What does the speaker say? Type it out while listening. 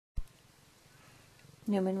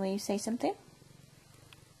Newman, will you say something?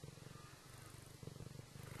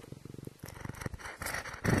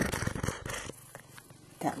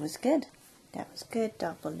 That was good. That was good,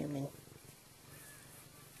 Doppel Newman.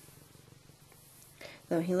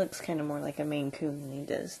 Though he looks kind of more like a Maine Coon than he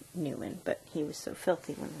does Newman, but he was so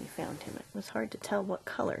filthy when we found him. It was hard to tell what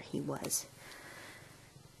color he was.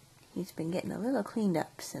 He's been getting a little cleaned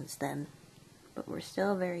up since then, but we're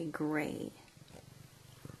still very gray.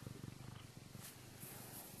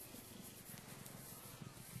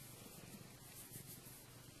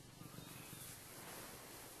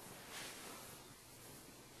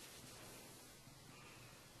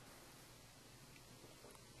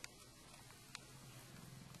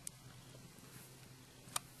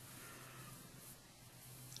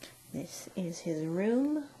 This is his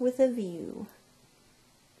room with a view.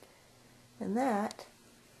 And that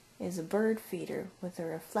is a bird feeder with a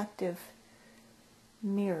reflective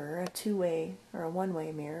mirror, a two-way or a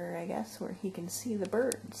one-way mirror, I guess, where he can see the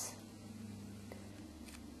birds.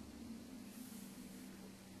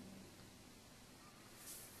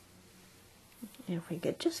 If we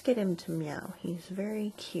could just get him to meow. He's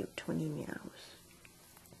very cute when he meows.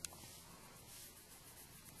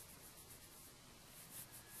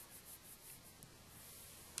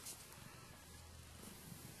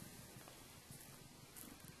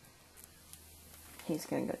 He's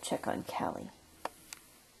going to go check on Callie.